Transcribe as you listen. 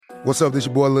What's up, this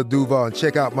your boy Lil Duval, and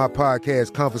check out my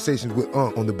podcast, Conversations with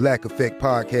Unc, on the Black Effect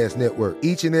Podcast Network.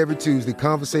 Each and every Tuesday,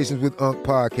 Conversations with Unc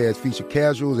podcast feature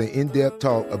casuals and in-depth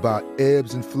talk about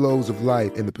ebbs and flows of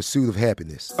life and the pursuit of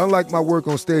happiness. Unlike my work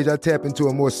on stage, I tap into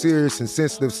a more serious and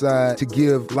sensitive side to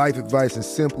give life advice and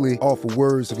simply offer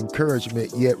words of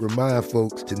encouragement, yet remind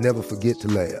folks to never forget to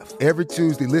laugh. Every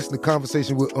Tuesday, listen to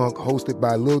Conversations with Unc, hosted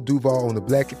by Lil Duval on the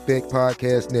Black Effect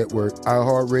Podcast Network,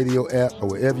 iHeartRadio app, or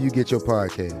wherever you get your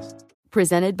podcasts.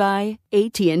 Presented by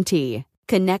AT&T.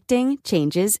 Connecting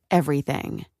changes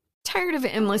everything. Tired of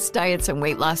endless diets and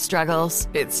weight loss struggles?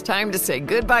 It's time to say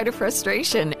goodbye to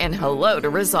frustration and hello to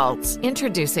results.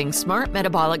 Introducing Smart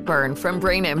Metabolic Burn from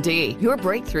BrainMD, your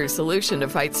breakthrough solution to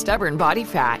fight stubborn body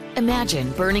fat.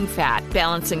 Imagine burning fat,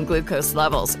 balancing glucose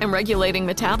levels, and regulating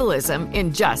metabolism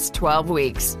in just 12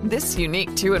 weeks. This unique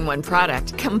 2-in-1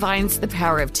 product combines the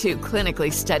power of 2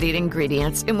 clinically studied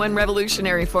ingredients in one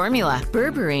revolutionary formula.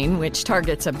 Berberine, which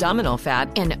targets abdominal fat,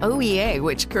 and OEA,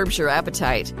 which curbs your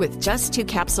appetite. With just 2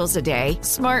 capsules a day,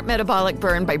 Smart Metabolic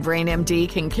Burn by BrainMD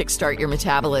can kickstart your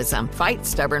metabolism, fight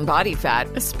stubborn body fat,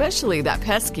 especially that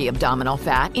pesky abdominal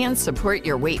fat, and support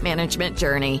your weight management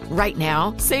journey. Right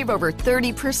now, save over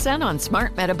 30% on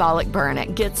Smart Metabolic Burn at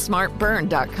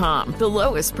GetSmartBurn.com. The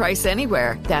lowest price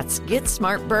anywhere. That's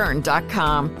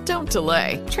GetSmartBurn.com. Don't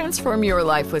delay. Transform your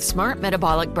life with Smart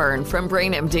Metabolic Burn from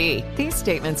BrainMD. These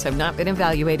statements have not been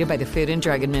evaluated by the Food and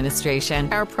Drug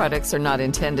Administration. Our products are not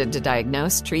intended to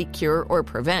diagnose, treat, cure, or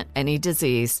prevent any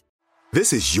disease.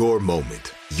 This is your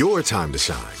moment, your time to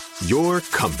shine, your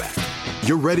comeback.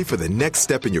 You're ready for the next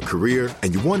step in your career,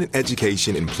 and you want an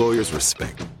education employers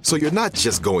respect. So you're not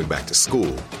just going back to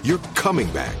school, you're coming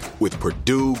back with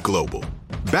Purdue Global.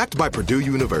 Backed by Purdue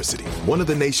University, one of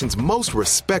the nation's most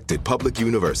respected public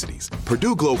universities,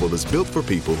 Purdue Global is built for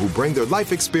people who bring their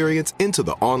life experience into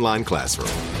the online classroom.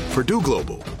 Purdue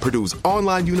Global, Purdue's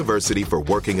online university for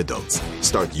working adults.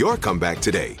 Start your comeback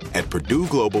today at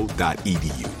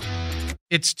purdueglobal.edu.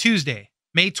 It's Tuesday,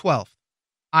 May 12th.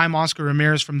 I'm Oscar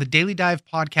Ramirez from the Daily Dive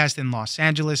podcast in Los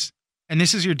Angeles, and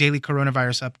this is your daily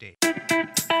coronavirus update.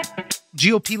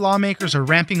 GOP lawmakers are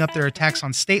ramping up their attacks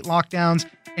on state lockdowns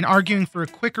and arguing for a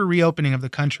quicker reopening of the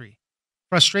country.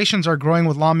 Frustrations are growing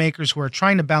with lawmakers who are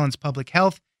trying to balance public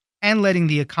health and letting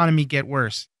the economy get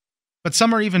worse. But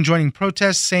some are even joining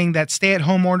protests saying that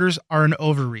stay-at-home orders are an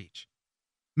overreach.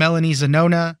 Melanie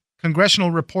Zanona,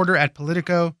 congressional reporter at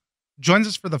Politico, joins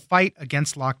us for the fight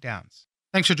against lockdowns.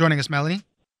 Thanks for joining us, Melanie.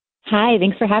 Hi,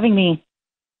 thanks for having me.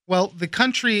 Well, the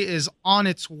country is on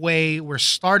its way. We're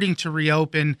starting to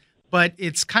reopen, but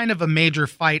it's kind of a major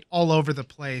fight all over the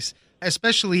place,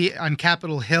 especially on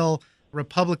Capitol Hill.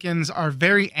 Republicans are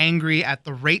very angry at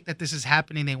the rate that this is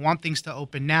happening. They want things to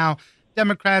open now.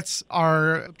 Democrats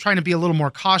are trying to be a little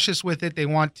more cautious with it. They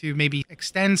want to maybe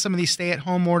extend some of these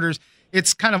stay-at-home orders.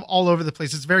 It's kind of all over the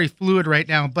place. It's very fluid right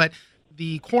now, but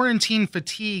the quarantine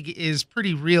fatigue is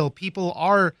pretty real. People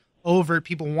are over it.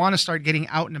 People want to start getting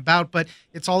out and about, but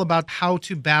it's all about how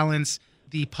to balance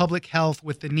the public health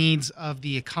with the needs of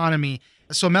the economy.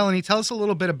 So, Melanie, tell us a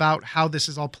little bit about how this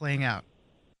is all playing out.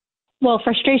 Well,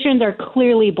 frustrations are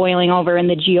clearly boiling over in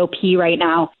the GOP right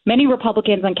now. Many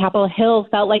Republicans on Capitol Hill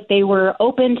felt like they were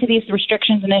open to these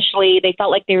restrictions initially. They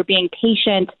felt like they were being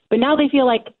patient, but now they feel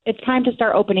like it's time to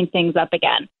start opening things up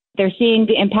again. They're seeing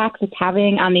the impacts it's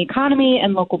having on the economy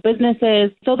and local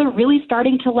businesses, so they're really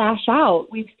starting to lash out.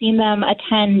 We've seen them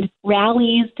attend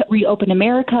rallies to reopen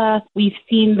America. We've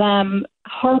seen them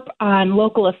harp on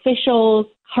local officials,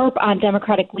 harp on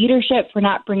Democratic leadership for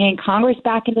not bringing Congress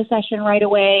back into session right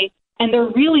away. And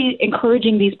they're really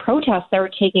encouraging these protests that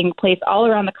are taking place all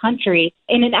around the country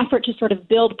in an effort to sort of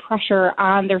build pressure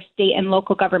on their state and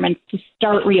local governments to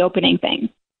start reopening things.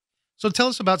 So tell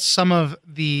us about some of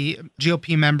the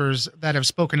GOP members that have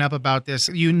spoken up about this.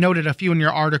 You noted a few in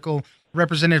your article.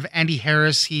 Representative Andy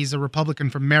Harris, he's a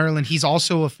Republican from Maryland. He's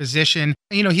also a physician.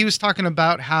 You know, he was talking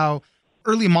about how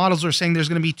early models are saying there's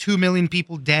going to be 2 million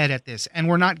people dead at this, and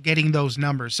we're not getting those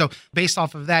numbers. So based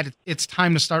off of that, it's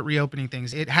time to start reopening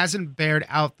things. It hasn't bared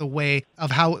out the way of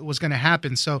how it was going to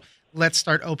happen. So let's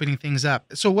start opening things up.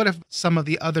 So what have some of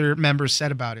the other members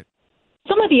said about it?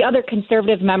 Some of the other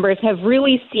conservative members have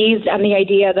really seized on the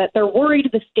idea that they're worried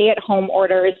the stay-at-home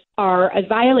orders are a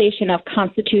violation of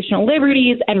constitutional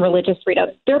liberties and religious freedom.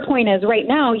 Their point is right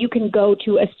now you can go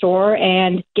to a store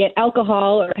and get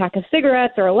alcohol or a pack of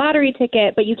cigarettes or a lottery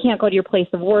ticket, but you can't go to your place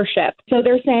of worship. So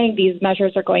they're saying these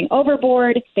measures are going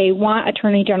overboard. They want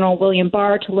Attorney General William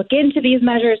Barr to look into these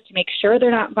measures to make sure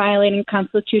they're not violating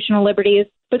constitutional liberties.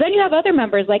 But then you have other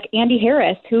members like Andy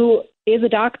Harris, who is a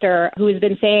doctor who has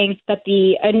been saying that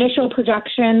the initial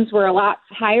projections were a lot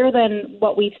higher than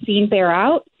what we've seen bear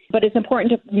out. But it's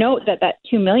important to note that that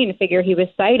 2 million figure he was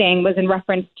citing was in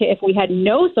reference to if we had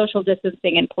no social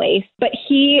distancing in place. But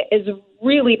he has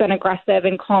really been aggressive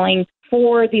in calling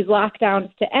for these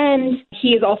lockdowns to end.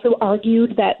 He has also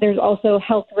argued that there's also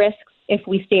health risks if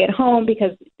we stay at home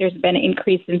because there's been an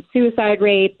increase in suicide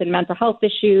rates and mental health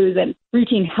issues, and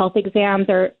routine health exams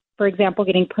are, for example,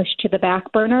 getting pushed to the back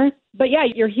burner. But yeah,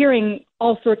 you're hearing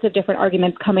all sorts of different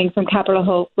arguments coming from Capitol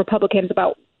Hill Republicans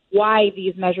about why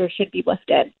these measures should be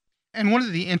lifted. And one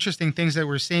of the interesting things that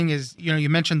we're seeing is, you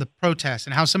mentioned the protests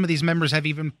and how some of these members have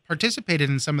even participated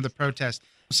in some of the protests.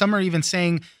 Some are even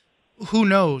saying, who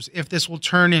knows if this will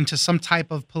turn into some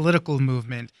type of political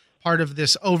movement, part of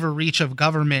this overreach of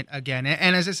government again.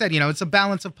 And as I said, it's a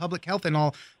balance of public health and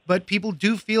all, but people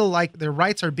do feel like their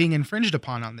rights are being infringed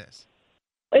upon on this.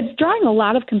 It's drawing a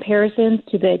lot of comparisons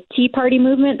to the Tea Party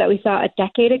movement that we saw a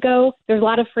decade ago. There's a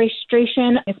lot of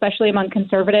frustration, especially among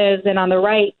conservatives and on the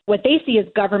right. What they see is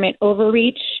government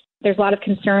overreach. There's a lot of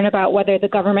concern about whether the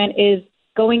government is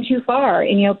going too far.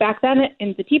 And, back then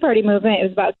in the Tea Party movement, it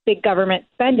was about big government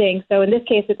spending. So in this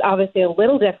case, it's obviously a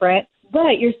little different.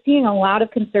 But you're seeing a lot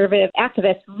of conservative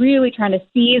activists really trying to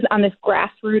seize on this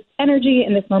grassroots energy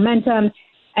and this momentum.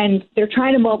 And they're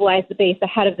trying to mobilize the base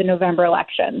ahead of the November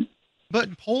election.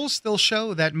 But polls still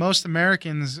show that most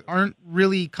Americans aren't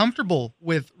really comfortable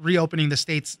with reopening the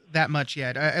states that much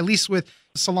yet, at least with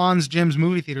salons, gyms,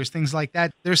 movie theaters, things like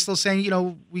that. They're still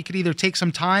saying, we could either take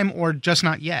some time or just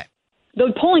not yet.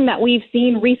 The polling that we've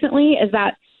seen recently is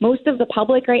that most of the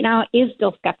public right now is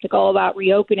still skeptical about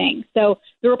reopening. So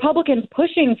the Republicans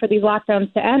pushing for these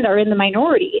lockdowns to end are in the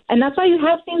minority. And that's why you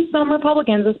have seen some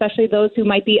Republicans, especially those who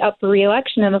might be up for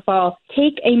re-election in the fall,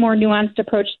 take a more nuanced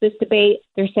approach to this debate.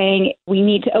 They're saying we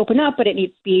need to open up, but it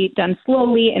needs to be done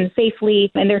slowly and safely.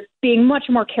 And they're being much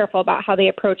more careful about how they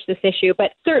approach this issue.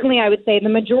 But certainly I would say the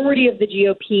majority of the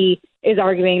GOP is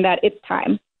arguing that it's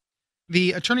time.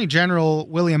 The Attorney General,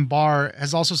 William Barr,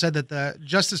 has also said that the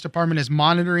Justice Department is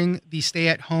monitoring the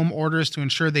stay-at-home orders to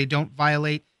ensure they don't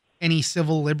violate any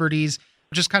civil liberties.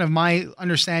 Just kind of my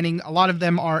understanding, a lot of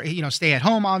them are, stay at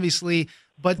home, obviously,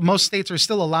 but most states are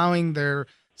still allowing their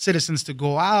citizens to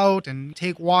go out and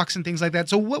take walks and things like that.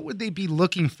 So what would they be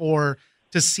looking for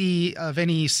to see of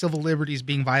any civil liberties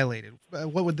being violated?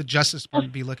 What would the Justice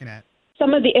Department be looking at?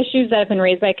 Some of the issues that have been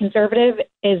raised by conservative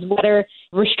is whether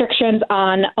restrictions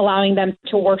on allowing them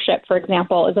to worship, for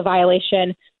example, is a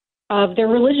violation of their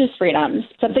religious freedoms.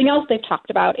 Something else they've talked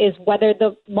about is whether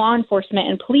the law enforcement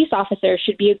and police officers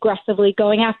should be aggressively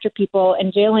going after people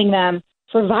and jailing them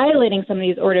for violating some of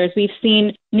these orders. We've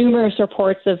seen numerous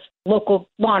reports of local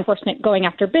law enforcement going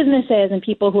after businesses and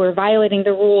people who are violating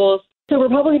the rules. So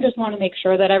Republicans just want to make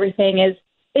sure that everything is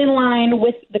in line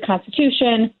with the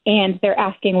Constitution, and they're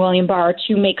asking William Barr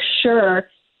to make sure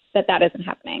that that isn't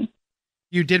happening.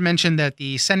 You did mention that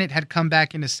the Senate had come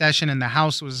back into session and the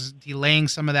House was delaying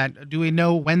some of that. Do we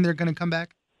know when they're going to come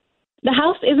back? The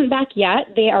House isn't back yet.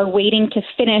 They are waiting to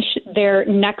finish their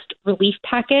next relief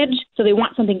package. So they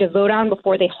want something to vote on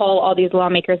before they haul all these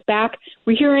lawmakers back.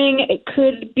 We're hearing it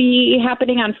could be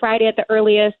happening on Friday at the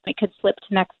earliest. It could slip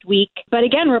to next week. But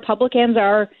again, Republicans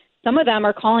some of them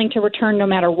are calling to return no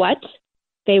matter what.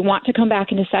 They want to come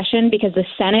back into session because the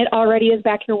Senate already is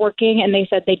back here working, and they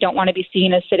said they don't want to be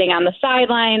seen as sitting on the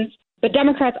sidelines. But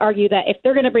Democrats argue that if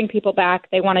they're going to bring people back,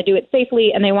 they want to do it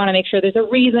safely, and they want to make sure there's a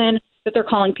reason that they're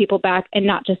calling people back and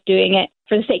not just doing it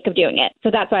for the sake of doing it.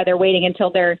 So that's why they're waiting until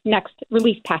their next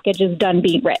relief package is done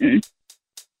being written.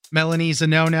 Melanie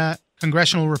Zanona,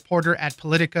 congressional reporter at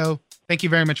Politico. Thank you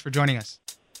very much for joining us.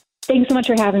 Thanks so much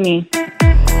for having me.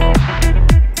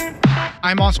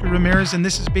 I'm Oscar Ramirez, and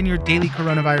this has been your daily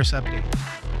coronavirus update.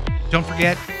 Don't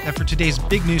forget that for today's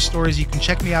big news stories, you can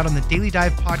check me out on the Daily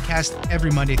Dive podcast every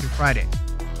Monday through Friday.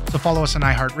 So follow us on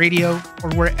iHeartRadio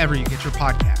or wherever you get your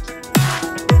podcasts.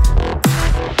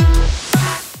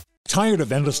 Tired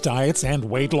of endless diets and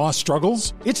weight loss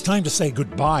struggles? It's time to say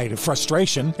goodbye to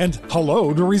frustration and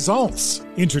hello to results.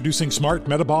 Introducing Smart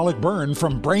Metabolic Burn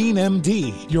from Brain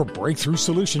MD, your breakthrough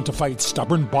solution to fight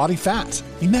stubborn body fat.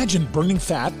 Imagine burning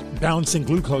fat, balancing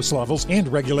glucose levels, and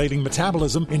regulating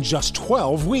metabolism in just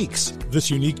 12 weeks.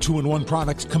 This unique 2-in-1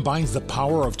 product combines the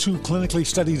power of 2 clinically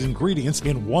studied ingredients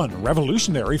in one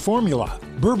revolutionary formula.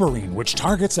 Berberine, which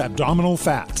targets abdominal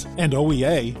fat, and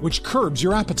OEA, which curbs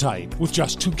your appetite. With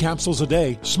just 2 capsules a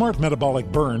day, Smart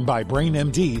Metabolic Burn by Brain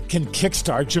MD can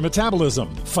kickstart your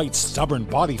metabolism, fight stubborn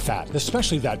body fat,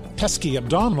 especially that pesky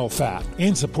abdominal fat,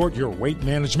 and support your weight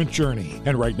management journey.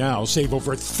 And right now, save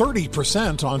over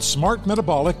 30% on Smart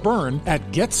Metabolic Burn. Burn at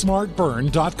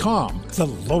GetSmartBurn.com. The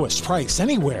lowest price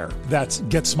anywhere. That's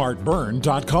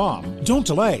GetSmartBurn.com. Don't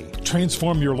delay.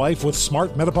 Transform your life with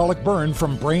Smart Metabolic Burn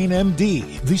from Brain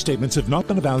MD. These statements have not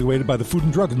been evaluated by the Food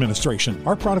and Drug Administration.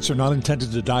 Our products are not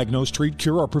intended to diagnose, treat,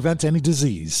 cure, or prevent any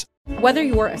disease. Whether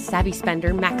you're a savvy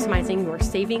spender maximizing your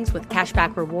savings with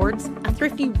cashback rewards, a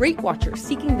thrifty rate watcher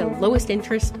seeking the lowest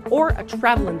interest, or a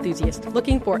travel enthusiast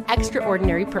looking for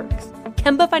extraordinary perks,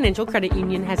 Kemba Financial Credit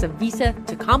Union has a visa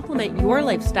to complement your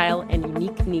lifestyle and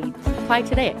unique needs. Apply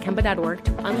today at Kemba.org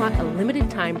to unlock a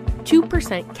limited-time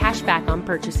 2% cash back on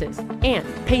purchases and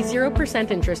pay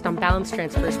 0% interest on balance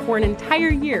transfers for an entire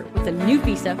year with a new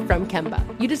visa from Kemba.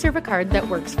 You deserve a card that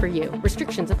works for you.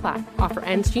 Restrictions apply. Offer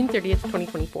ends June 30th,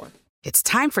 2024. It's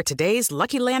time for today's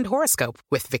Lucky Land horoscope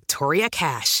with Victoria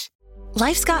Cash.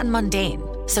 Life's gotten mundane,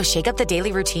 so shake up the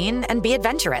daily routine and be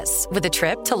adventurous with a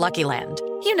trip to Lucky Land.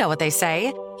 You know what they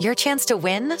say, your chance to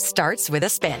win starts with a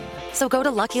spin. So go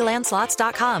to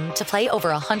LuckyLandSlots.com to play over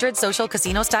 100 social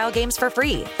casino-style games for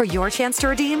free for your chance to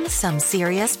redeem some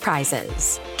serious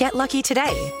prizes. Get lucky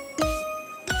today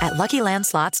at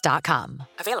LuckyLandSlots.com.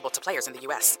 Available to players in the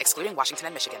U.S., excluding Washington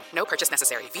and Michigan. No purchase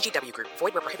necessary. VGW Group.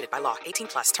 Void where prohibited by law.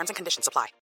 18+. Terms and conditions apply.